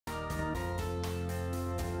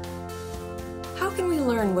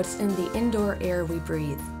learn what's in the indoor air we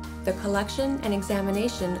breathe. The collection and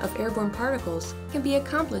examination of airborne particles can be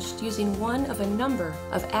accomplished using one of a number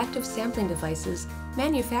of active sampling devices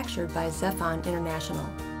manufactured by Zefon International.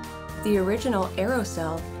 The original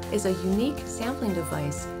aerosol is a unique sampling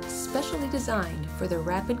device specially designed for the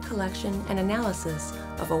rapid collection and analysis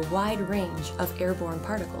of a wide range of airborne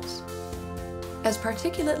particles. As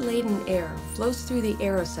particulate-laden air flows through the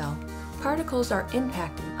aerosol, particles are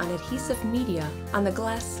impacted on adhesive media on the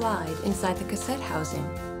glass slide inside the cassette housing,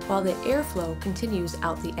 while the airflow continues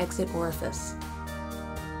out the exit orifice.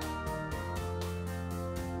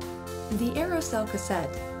 The aerosol cassette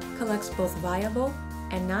collects both viable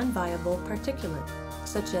and non-viable particulate,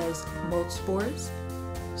 such as mold spores,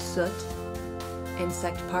 soot,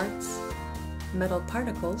 insect parts, metal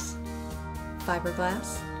particles,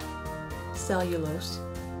 fiberglass, cellulose,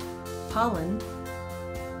 pollen,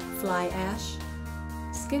 fly ash,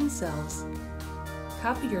 skin cells,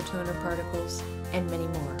 copier toner particles, and many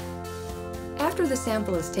more. After the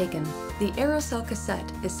sample is taken, the aerosol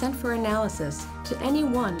cassette is sent for analysis to any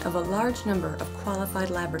one of a large number of qualified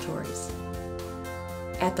laboratories.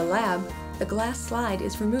 At the lab, the glass slide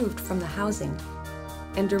is removed from the housing,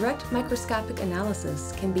 and direct microscopic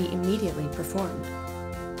analysis can be immediately performed.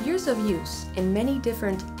 Years of use in many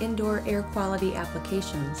different indoor air quality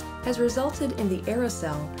applications has resulted in the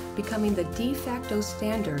aerosol becoming the de facto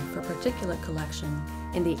standard for particulate collection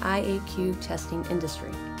in the IAQ testing industry.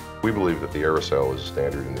 We believe that the aerosol is a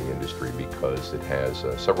standard in the industry because it has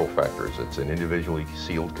several factors. It's an individually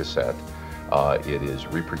sealed cassette. It is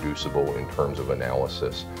reproducible in terms of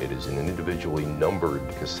analysis. It is an individually numbered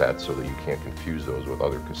cassette so that you can't confuse those with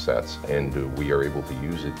other cassettes. And we are able to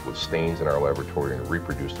use it with stains in our laboratory and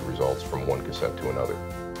reproduce the results from one cassette to another.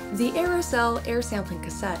 The aerosol air sampling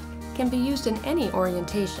cassette can be used in any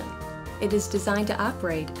orientation. It is designed to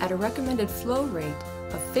operate at a recommended flow rate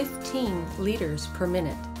of 15 liters per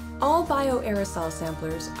minute. All bioaerosol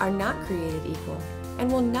samplers are not created equal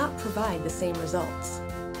and will not provide the same results.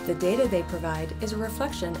 The data they provide is a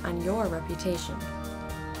reflection on your reputation.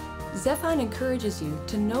 Zefon encourages you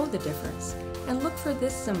to know the difference and look for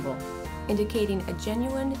this symbol, indicating a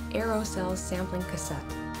genuine aerosol sampling cassette.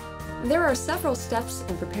 There are several steps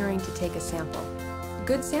in preparing to take a sample.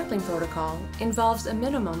 Good sampling protocol involves a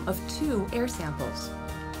minimum of 2 air samples.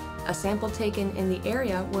 A sample taken in the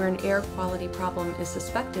area where an air quality problem is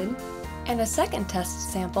suspected, and a second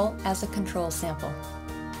test sample as a control sample.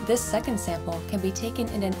 This second sample can be taken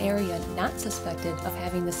in an area not suspected of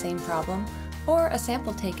having the same problem, or a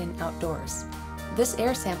sample taken outdoors. This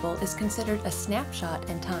air sample is considered a snapshot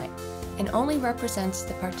in time and only represents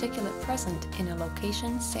the particulate present in a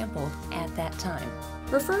location sampled at that time.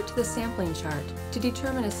 Refer to the sampling chart to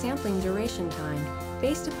determine a sampling duration time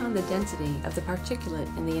based upon the density of the particulate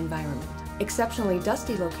in the environment. Exceptionally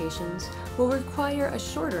dusty locations will require a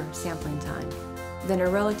shorter sampling time than a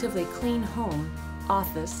relatively clean home,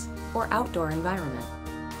 office, or outdoor environment.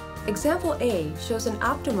 Example A shows an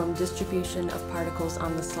optimum distribution of particles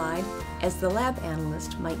on the slide as the lab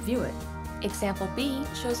analyst might view it. Example B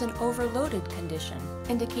shows an overloaded condition,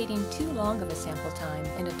 indicating too long of a sample time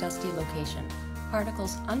in a dusty location.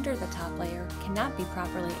 Particles under the top layer cannot be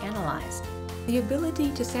properly analyzed. The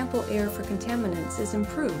ability to sample air for contaminants is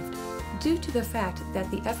improved due to the fact that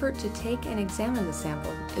the effort to take and examine the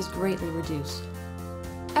sample is greatly reduced.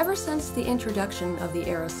 Ever since the introduction of the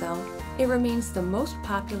aerosol, it remains the most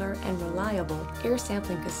popular and reliable air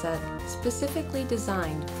sampling cassette specifically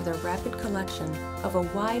designed for the rapid collection of a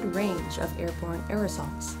wide range of airborne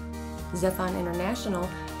aerosols. Zefon International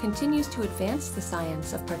continues to advance the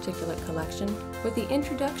science of particulate collection with the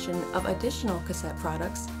introduction of additional cassette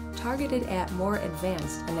products targeted at more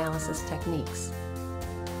advanced analysis techniques.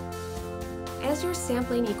 As your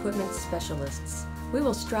sampling equipment specialists, we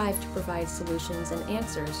will strive to provide solutions and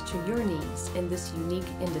answers to your needs in this unique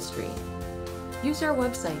industry. Use our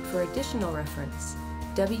website for additional reference,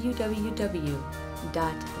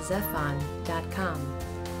 www.zefon.com,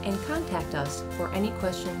 and contact us for any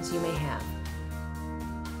questions you may have.